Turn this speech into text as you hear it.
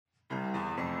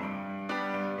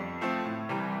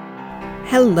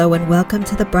Hello and welcome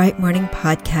to the Bright Morning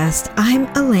Podcast. I'm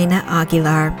Elena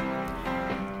Aguilar.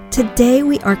 Today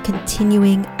we are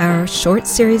continuing our short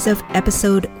series of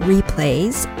episode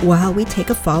replays while we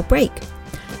take a fall break.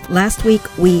 Last week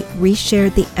we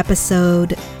reshared the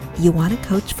episode, You Want to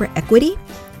Coach for Equity?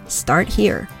 Start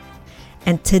here.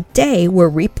 And today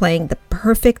we're replaying the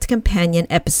perfect companion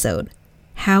episode,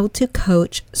 How to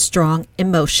Coach Strong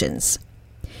Emotions.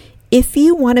 If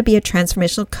you want to be a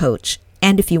transformational coach,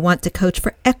 and if you want to coach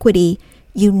for equity,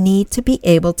 you need to be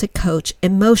able to coach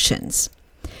emotions.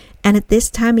 And at this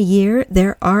time of year,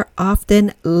 there are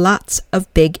often lots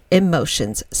of big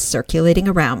emotions circulating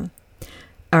around.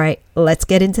 All right, let's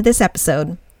get into this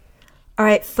episode. All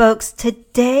right, folks,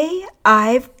 today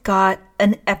I've got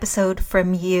an episode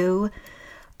from you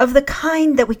of the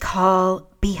kind that we call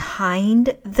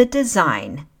Behind the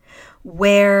Design,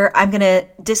 where I'm going to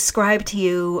describe to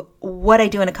you what I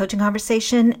do in a coaching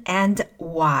conversation and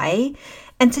why.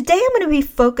 And today I'm going to be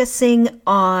focusing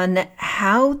on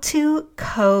how to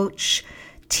coach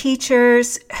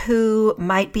teachers who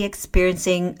might be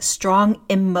experiencing strong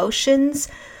emotions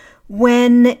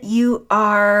when you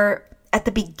are at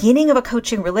the beginning of a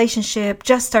coaching relationship,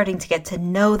 just starting to get to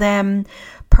know them.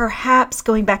 Perhaps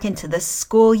going back into the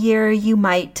school year, you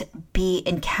might be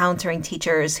encountering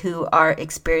teachers who are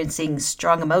experiencing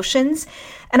strong emotions.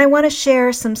 And I want to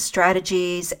share some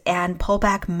strategies and pull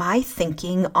back my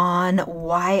thinking on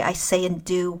why I say and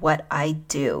do what I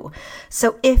do.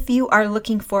 So if you are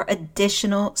looking for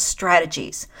additional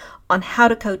strategies on how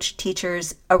to coach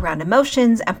teachers around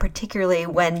emotions, and particularly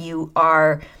when you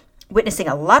are witnessing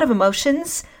a lot of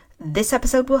emotions, this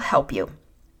episode will help you.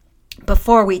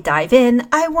 Before we dive in,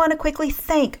 I want to quickly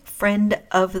thank friend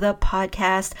of the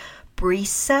podcast,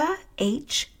 Brisa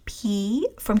HP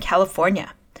from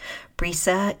California.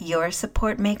 Brisa, your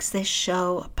support makes this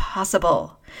show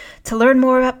possible. To learn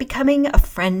more about becoming a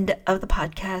friend of the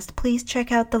podcast, please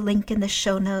check out the link in the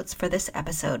show notes for this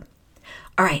episode.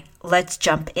 All right, let's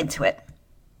jump into it.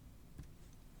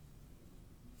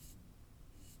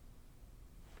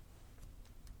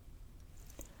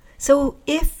 So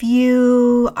if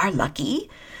you are lucky,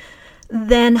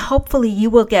 then hopefully you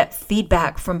will get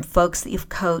feedback from folks that you've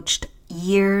coached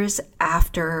years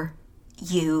after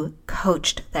you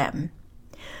coached them.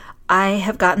 I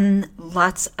have gotten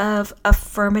lots of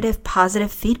affirmative,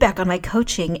 positive feedback on my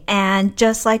coaching. And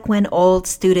just like when old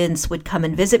students would come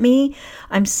and visit me,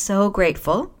 I'm so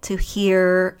grateful to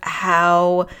hear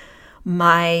how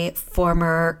my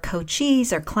former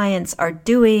coachees or clients are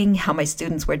doing, how my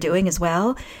students were doing as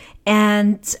well,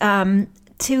 and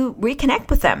to reconnect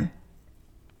with them.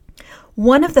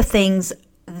 One of the things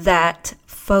that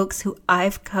folks who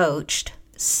I've coached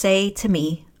say to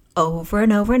me over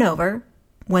and over and over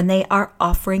when they are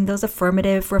offering those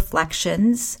affirmative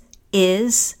reflections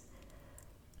is,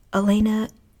 Elena,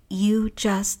 you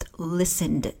just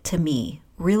listened to me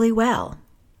really well.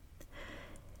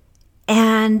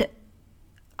 And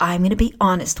I'm going to be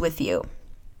honest with you.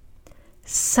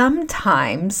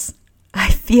 Sometimes I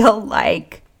feel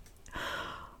like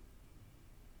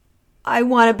I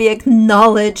want to be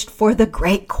acknowledged for the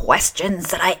great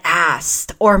questions that I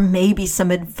asked, or maybe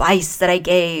some advice that I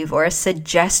gave, or a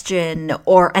suggestion,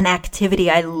 or an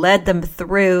activity I led them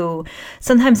through.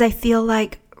 Sometimes I feel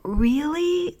like,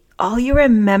 really? All you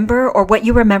remember, or what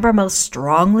you remember most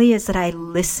strongly, is that I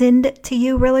listened to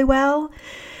you really well?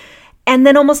 And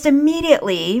then almost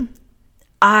immediately,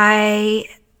 I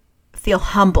feel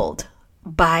humbled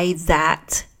by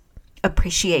that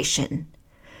appreciation,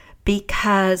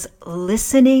 because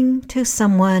listening to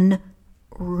someone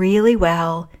really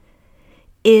well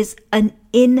is an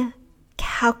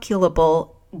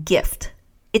incalculable gift.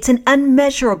 It's an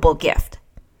unmeasurable gift.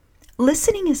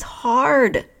 Listening is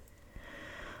hard.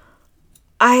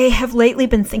 I have lately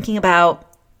been thinking about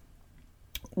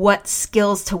what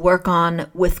skills to work on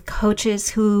with coaches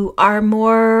who are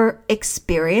more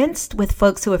experienced, with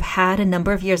folks who have had a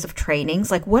number of years of trainings.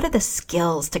 Like, what are the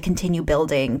skills to continue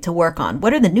building, to work on?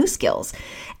 What are the new skills?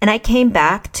 And I came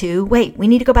back to, wait, we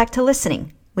need to go back to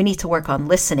listening. We need to work on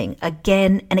listening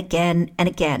again and again and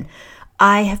again.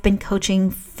 I have been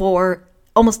coaching for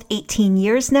almost 18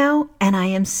 years now, and I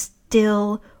am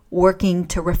still working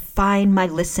to refine my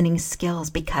listening skills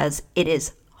because it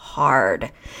is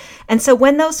hard. And so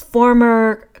when those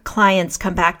former clients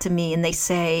come back to me and they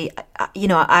say,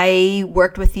 I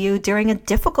worked with you during a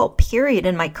difficult period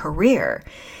in my career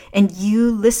and you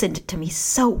listened to me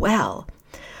so well,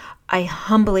 I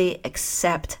humbly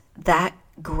accept that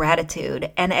gratitude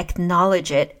and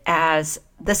acknowledge it as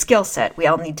the skill set we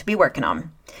all need to be working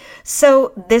on.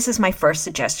 So this is my first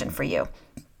suggestion for you.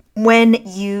 When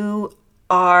you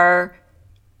are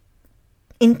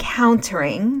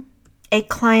encountering a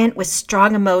client with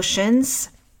strong emotions,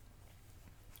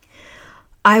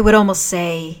 I would almost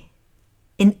say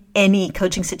in any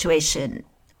coaching situation,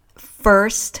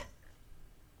 first,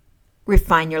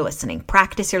 refine your listening.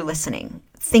 Practice your listening.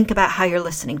 Think about how you're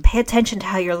listening. Pay attention to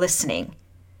how you're listening.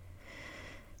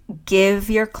 Give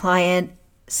your client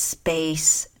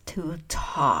space to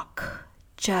talk.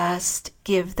 Just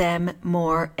give them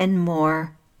more and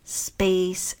more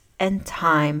space and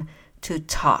time to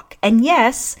talk. And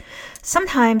yes,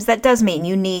 sometimes that does mean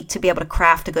you need to be able to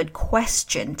craft a good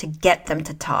question to get them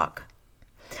to talk.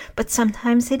 But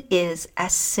sometimes it is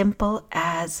as simple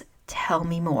as tell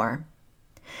me more.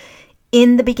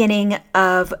 In the beginning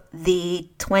of the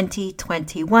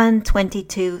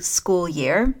 2021-22 school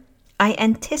year, I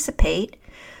anticipate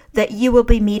that you will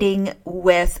be meeting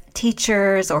with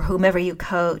teachers or whomever you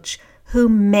coach who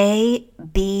may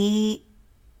be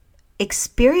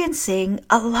experiencing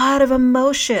a lot of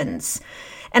emotions.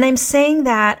 And I'm saying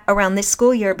that around this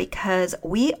school year because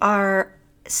we are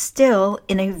still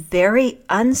in a very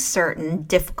uncertain,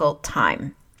 difficult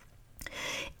time.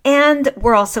 And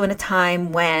we're also in a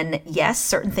time when, yes,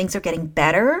 certain things are getting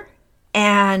better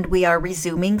and we are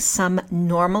resuming some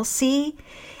normalcy.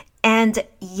 And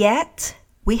yet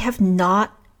we have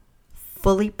not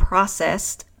fully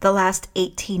processed the last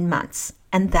 18 months.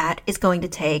 And that is going to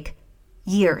take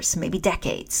years, maybe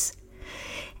decades.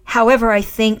 However, I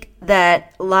think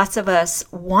that lots of us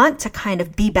want to kind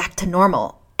of be back to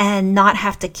normal and not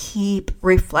have to keep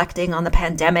reflecting on the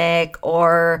pandemic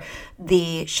or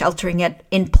the sheltering it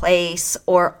in place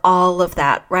or all of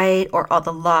that, right? Or all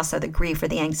the loss or the grief or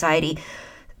the anxiety.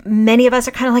 Many of us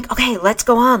are kind of like, okay, let's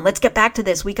go on. Let's get back to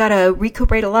this. We got to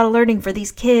recuperate a lot of learning for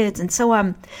these kids and so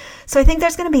on. So I think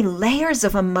there's going to be layers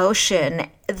of emotion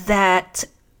that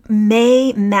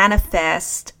may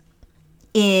manifest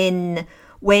in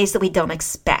ways that we don't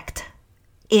expect.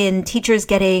 In teachers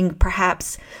getting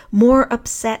perhaps more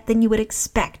upset than you would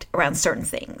expect around certain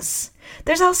things.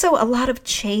 There's also a lot of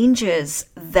changes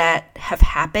that have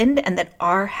happened and that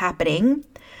are happening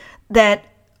that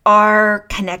are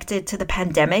connected to the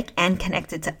pandemic and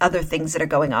connected to other things that are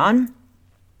going on.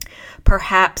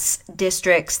 Perhaps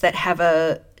districts that have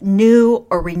a new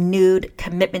or renewed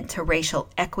commitment to racial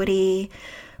equity.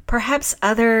 Perhaps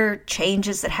other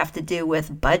changes that have to do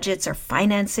with budgets or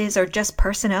finances or just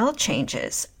personnel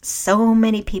changes. So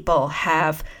many people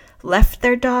have left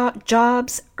their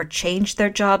jobs or changed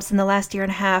their jobs in the last year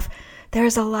and a half.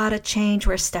 There's a lot of change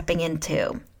we're stepping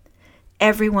into.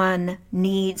 Everyone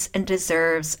needs and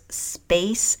deserves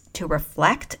space to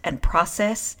reflect and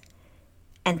process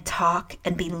and talk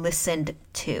and be listened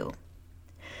to.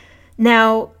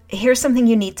 Now, here's something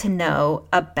you need to know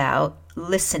about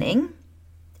listening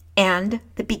and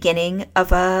the beginning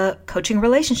of a coaching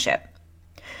relationship,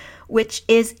 which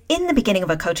is in the beginning of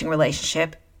a coaching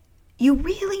relationship, you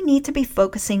really need to be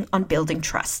focusing on building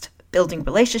trust, building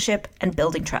relationship and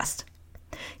building trust.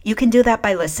 You can do that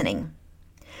by listening,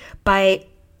 by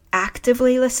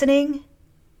actively listening,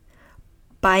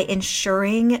 by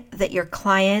ensuring that your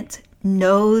client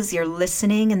knows you're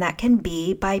listening, and that can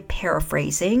be by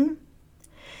paraphrasing.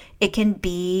 It can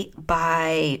be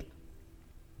by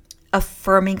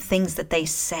affirming things that they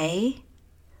say.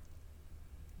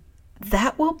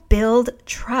 That will build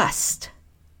trust.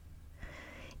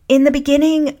 In the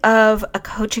beginning of a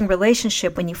coaching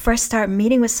relationship, when you first start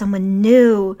meeting with someone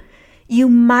new, you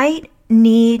might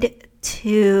need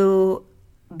to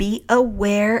be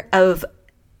aware of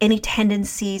any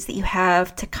tendencies that you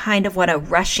have to kind of want to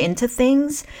rush into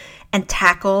things and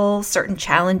tackle certain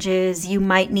challenges. You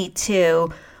might need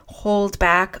to hold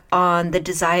back on the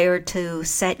desire to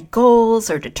set goals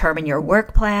or determine your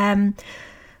work plan.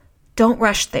 Don't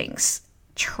rush things.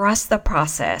 Trust the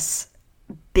process.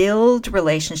 Build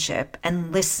relationship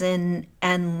and listen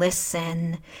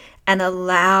and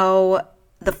allow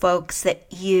the folks that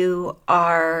you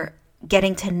are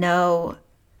getting to know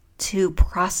to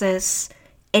process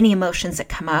any emotions that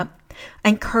come up. I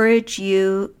encourage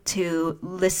you to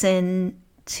listen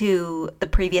to the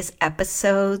previous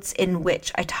episodes in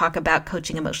which I talk about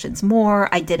coaching emotions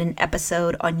more. I did an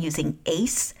episode on using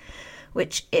ACE,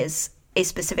 which is a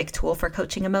specific tool for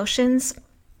coaching emotions.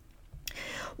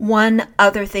 One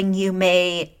other thing you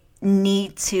may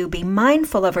need to be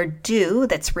mindful of or do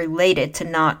that's related to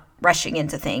not rushing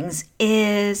into things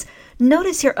is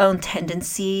notice your own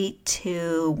tendency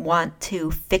to want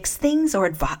to fix things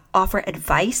or offer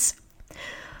advice.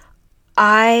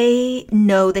 I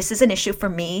know this is an issue for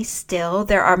me still.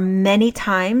 There are many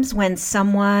times when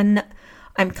someone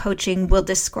I'm coaching will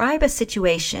describe a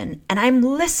situation and I'm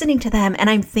listening to them and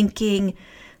I'm thinking,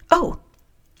 oh,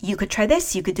 you could try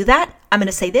this, you could do that. I'm going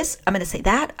to say this, I'm going to say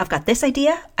that. I've got this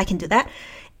idea, I can do that.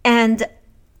 And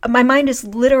my mind is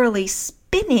literally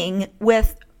spinning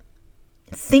with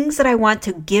things that I want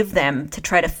to give them to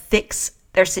try to fix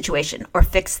their situation or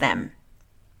fix them.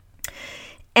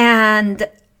 And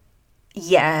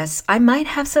yes, I might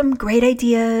have some great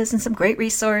ideas and some great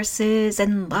resources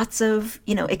and lots of,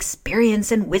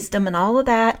 experience and wisdom and all of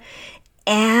that.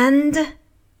 And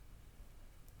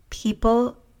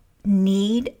people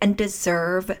need and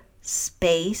deserve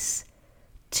space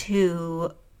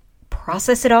to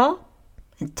process it all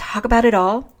and talk about it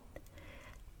all.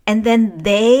 And then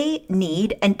they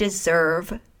need and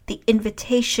deserve the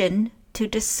invitation to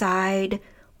decide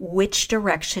which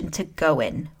direction to go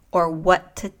in or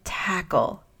what to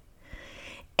tackle.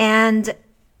 And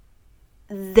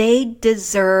they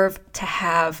deserve to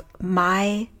have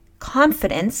my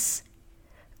confidence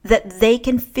that they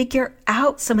can figure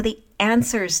out some of the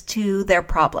answers to their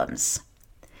problems.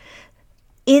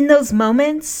 In those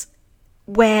moments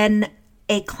when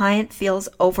a client feels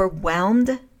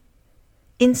overwhelmed,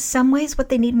 in some ways what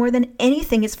they need more than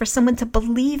anything is for someone to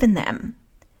believe in them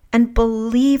and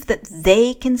believe that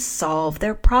they can solve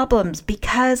their problems,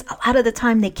 because a lot of the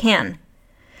time they can.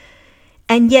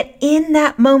 And yet in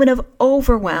that moment of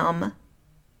overwhelm,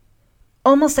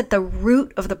 almost at the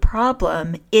root of the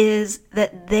problem is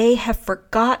that they have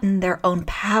forgotten their own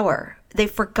power. They've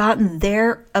forgotten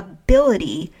their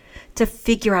ability to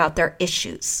figure out their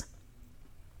issues.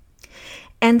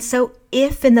 And so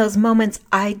if in those moments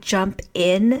I jump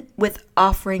in with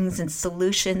offerings and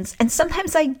solutions, and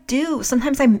sometimes I do,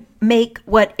 sometimes I make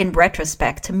what in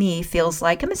retrospect to me feels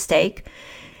like a mistake,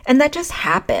 and that just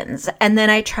happens. And then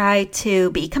I try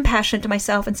to be compassionate to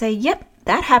myself and say, yep,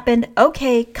 that happened.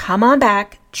 Okay, come on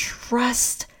back.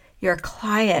 Trust your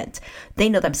client. They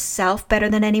know themselves better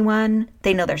than anyone.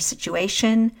 They know their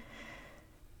situation.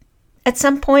 At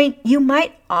some point, you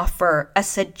might offer a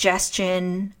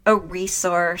suggestion, a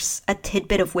resource, a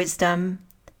tidbit of wisdom,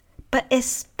 but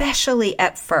especially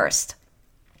at first,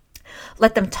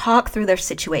 let them talk through their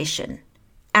situation.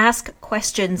 Ask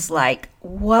questions like,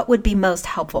 what would be most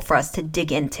helpful for us to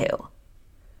dig into?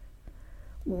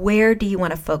 Where do you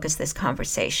want to focus this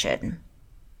conversation?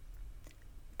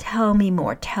 Tell me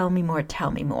more, tell me more,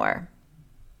 tell me more.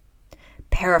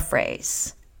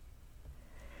 Paraphrase.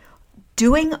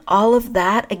 Doing all of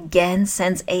that again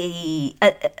sends a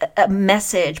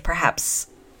message, perhaps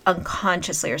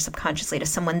unconsciously or subconsciously, to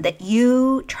someone that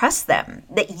you trust them,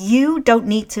 that you don't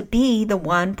need to be the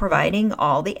one providing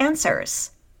all the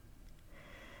answers.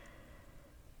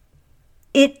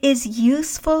 It is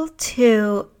useful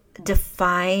to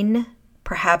define,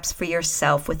 perhaps for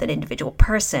yourself with an individual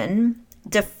person,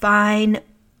 define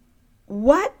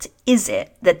what is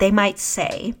it that they might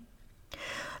say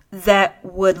that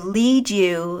would lead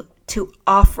you to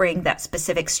offering that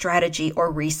specific strategy or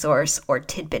resource or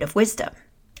tidbit of wisdom.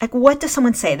 Like, what does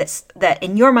someone say that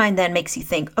in your mind then makes you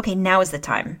think, okay, now is the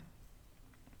time?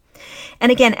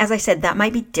 And again, as I said, that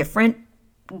might be different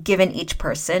given each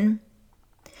person,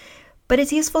 but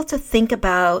it's useful to think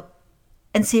about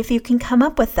and see if you can come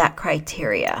up with that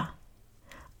criteria.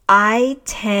 I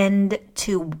tend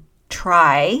to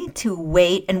try to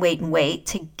wait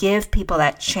to give people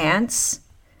that chance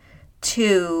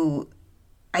to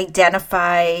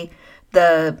identify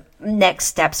the next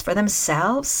steps for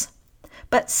themselves.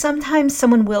 But sometimes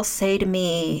someone will say to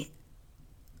me,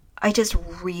 I just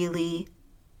really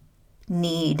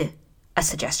need a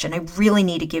suggestion. I really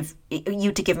need to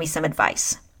give me some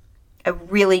advice. I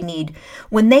really need,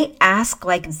 when they ask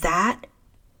like that,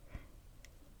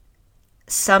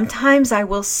 sometimes I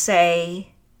will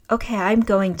say, okay, I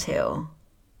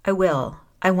will.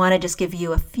 I want to just give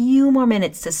you a few more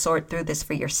minutes to sort through this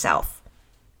for yourself.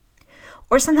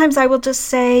 Or sometimes I will just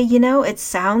say, it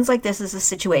sounds like this is a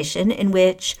situation in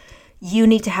which you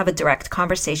need to have a direct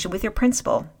conversation with your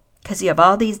principal because you have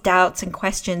all these doubts and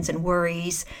questions and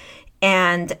worries,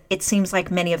 and it seems like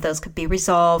many of those could be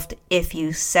resolved if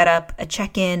you set up a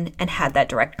check-in and had that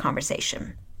direct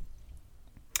conversation.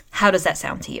 How does that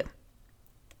sound to you?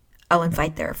 I'll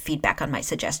invite their feedback on my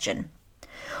suggestion.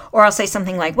 Or I'll say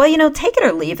something like, well, take it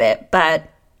or leave it, but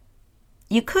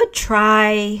you could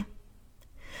try.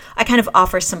 I kind of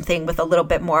offer something with a little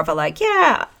bit more of a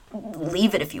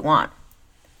leave it if you want.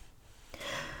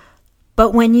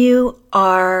 But when you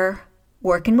are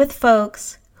working with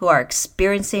folks who are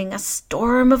experiencing a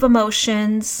storm of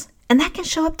emotions, and that can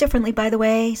show up differently, by the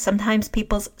way. Sometimes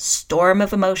people's storm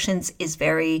of emotions is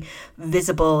very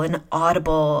visible and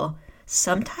audible.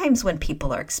 Sometimes when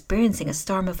people are experiencing a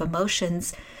storm of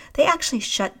emotions, they actually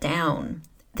shut down.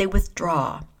 They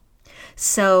withdraw.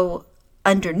 So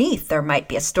underneath there might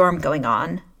be a storm going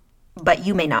on, but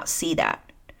you may not see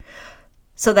that.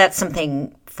 So that's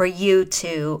something for you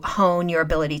to hone your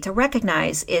ability to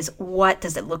recognize is, what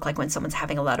does it look like when someone's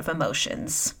having a lot of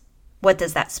emotions? What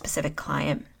does that specific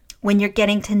client? When you're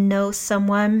getting to know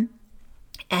someone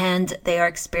and they are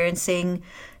experiencing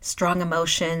strong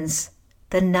emotions,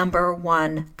 the number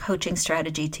one coaching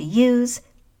strategy to use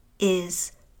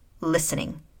is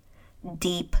listening.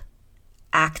 Deep,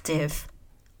 active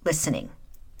listening.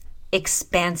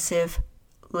 Expansive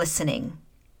listening.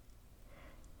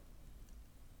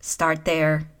 Start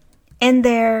there, end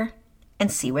there,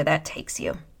 and see where that takes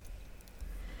you.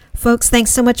 Folks, thanks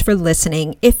so much for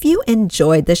listening. If you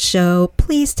enjoyed the show,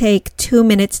 please take 2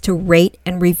 minutes to rate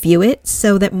and review it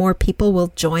so that more people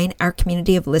will join our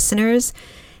community of listeners.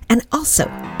 And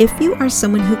also, if you are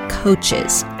someone who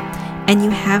coaches and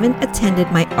you haven't attended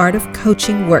my Art of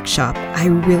Coaching workshop, I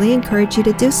really encourage you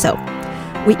to do so.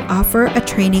 We offer a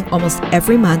training almost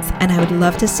every month, and I would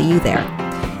love to see you there.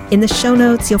 In the show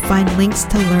notes, you'll find links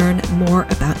to learn more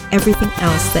about everything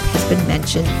else that has been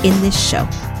mentioned in this show.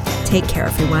 Take care,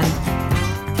 everyone.